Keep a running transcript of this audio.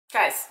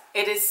Guys,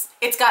 it's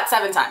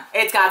GOT7 time.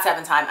 It's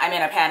GOT7 time. I'm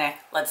in a panic.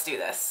 Let's do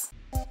this.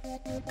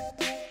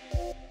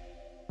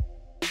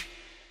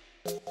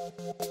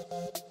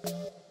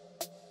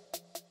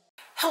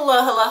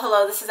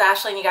 Hello, this is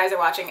Ashley and you guys are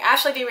watching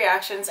Ashley D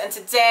Reactions, and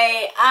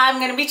today I'm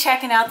going to be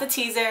checking out the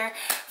teaser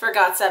for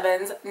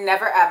GOT7's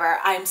Never Ever.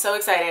 I'm so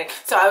excited.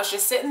 So I was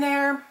just sitting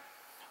there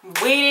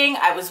waiting,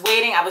 I was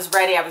ready,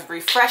 I was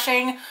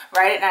refreshing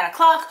right at 9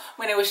 o'clock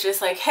when it was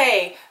just like,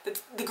 hey,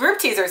 the group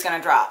teaser is going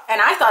to drop.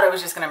 And I thought it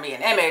was just going to be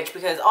an image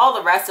because all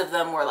the rest of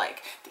them were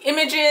like the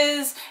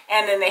images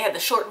and then they had the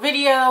short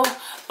video,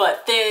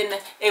 but then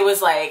it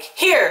was like,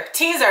 here,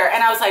 teaser.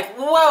 And I was like,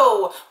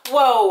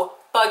 whoa,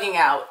 bugging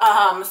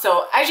out.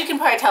 So as you can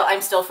probably tell,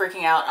 I'm still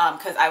freaking out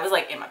because I was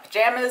like in my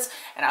pajamas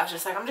and I was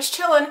just like, I'm just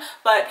chilling.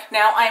 But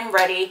now I'm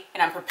ready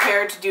and I'm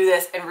prepared to do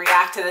this and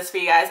react to this for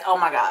you guys. Oh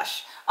my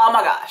gosh.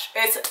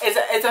 It's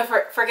a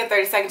freaking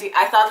 30-second teaser.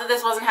 I thought that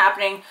this wasn't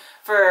happening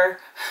for,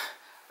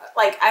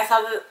 like, I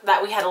thought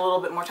that we had a little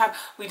bit more time.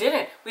 We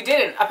didn't.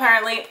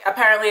 Apparently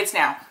it's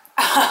now.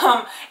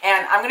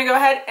 And I'm gonna go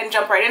ahead and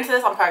jump right into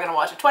this. I'm probably gonna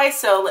watch it twice,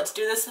 so let's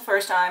do this the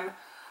first time.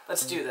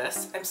 Let's do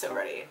this. I'm so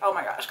ready. Oh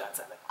my gosh,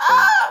 GOT7.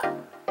 Ah!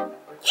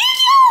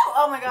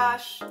 Oh my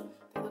gosh.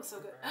 They look so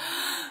good.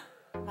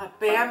 My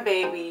Bam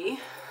baby.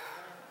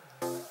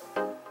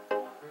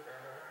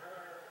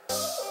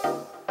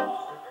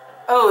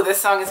 Oh,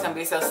 this song is gonna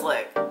be so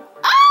slick. Ah!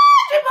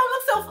 J-Pop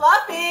looks so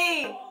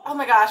fluffy. Oh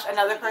my gosh,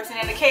 another person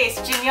in a case.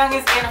 Jin Young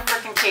is in a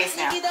freaking case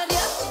now.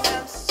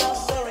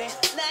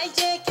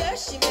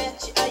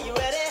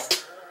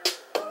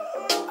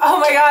 Oh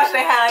my gosh,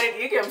 they highlighted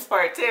Yugim's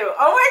part too.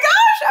 Oh my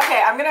gosh!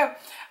 Okay,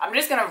 I'm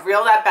just gonna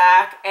reel that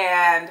back,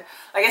 and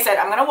like I said,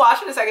 I'm gonna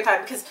watch it a second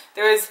time because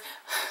it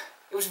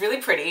was really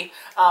pretty.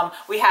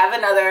 We have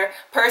another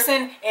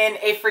person in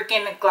a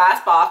freaking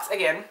glass box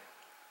again.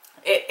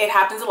 It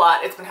happens a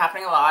lot. It's been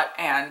happening a lot,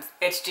 and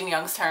it's Jin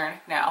Young's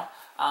turn now.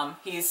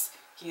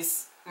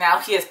 Now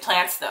he has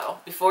plants though.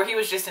 Before he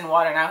was just in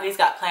water. Now he's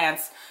got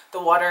plants.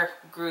 The water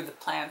grew the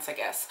plants, I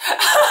guess.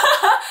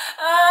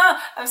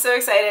 I'm so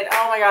excited.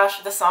 Oh my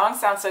gosh, the song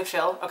sounds so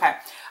chill. Okay,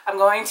 I'm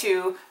going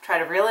to try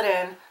to reel it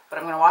in, but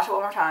I'm going to watch it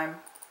one more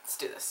time. Let's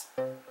do this.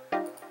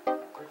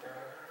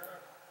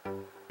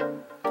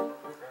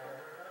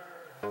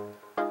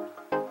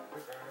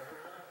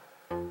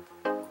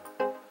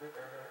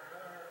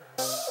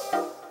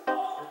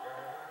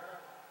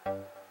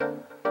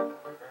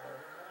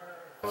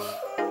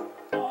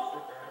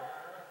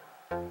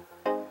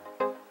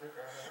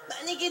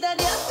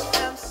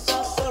 I'm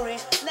so sorry.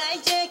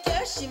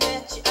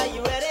 Are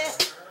you ready?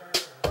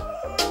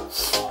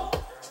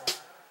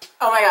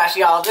 Oh my gosh,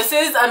 y'all, this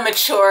is a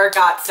mature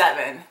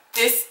GOT7.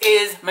 This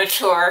is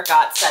mature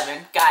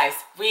GOT7. Guys,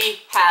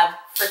 we have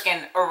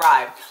freaking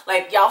arrived.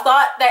 Like, y'all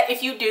thought that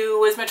If You Do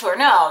was mature.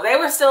 No, they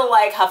were still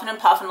like huffing and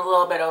puffing a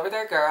little bit over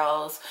their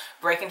girls,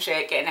 breaking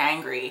shit, getting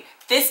angry.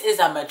 This is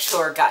a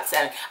mature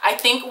GOT7. I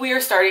think we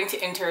are starting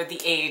to enter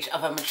the age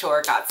of a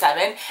mature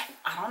GOT7.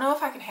 I don't know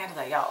if I can handle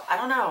that, y'all. I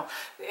don't know.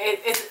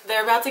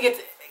 They're about to get,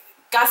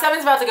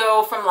 GOT7's about to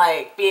go from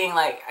like being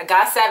like a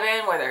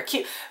GOT7 where they're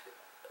cute.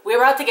 We're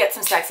about to get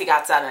some sexy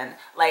GOT7,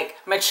 like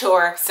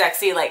mature,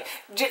 sexy, like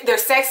they're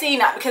sexy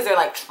not because they're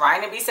like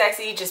trying to be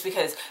sexy, just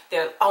because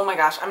they're, oh my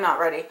gosh, I'm not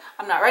ready.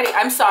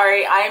 I'm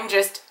sorry. I'm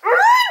just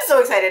so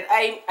excited.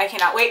 I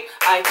cannot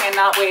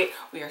wait.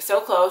 We are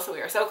so close.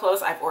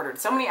 I've ordered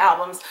so many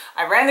albums.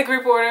 I ran the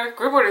group order.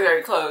 Group order's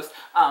already closed.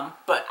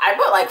 But I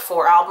bought like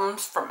 4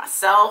 albums for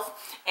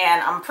myself,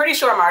 and I'm pretty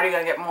sure I'm already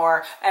gonna get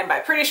more. And by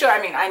pretty sure,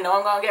 I mean I know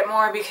I'm gonna get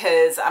more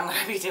because I'm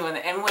gonna be doing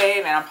the M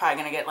wave, and I'm probably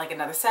gonna get like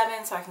another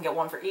 7, so I can get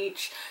 1 for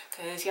each,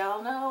 because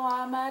y'all know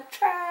I'm a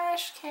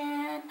trash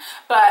can.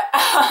 But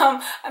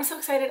I'm so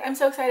excited.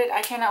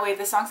 I cannot wait.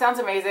 This song sounds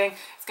amazing.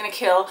 It's gonna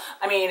kill.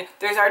 I mean,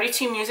 there's already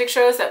 2 music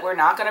shows that we're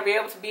not gonna be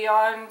able to be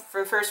on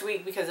for the first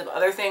week because of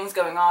other things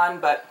going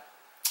on, but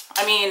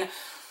I mean,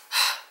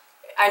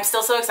 I'm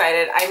still so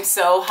excited. I'm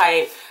so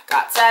hyped.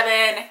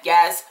 GOT7,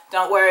 yes,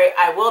 don't worry.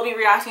 I will be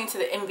reacting to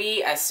the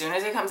MV as soon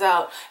as it comes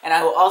out, and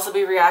I will also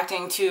be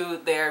reacting to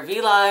their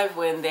V Live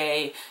when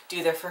they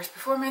do their first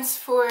performance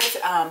for it.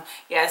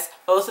 Yes,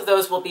 both of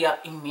those will be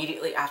up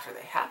immediately after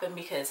they happen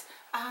because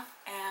I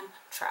am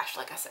trash,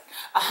 like I said.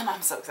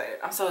 I'm so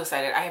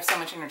excited. I have so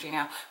much energy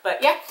now.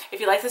 But yeah, if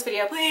you like this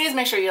video, please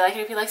make sure you like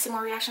it. If you like some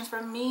more reactions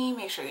from me,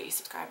 make sure that you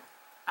subscribe.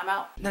 I'm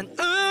out.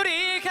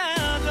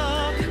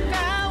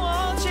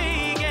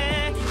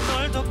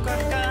 널 더 꽉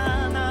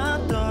안아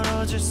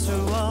떨어질 수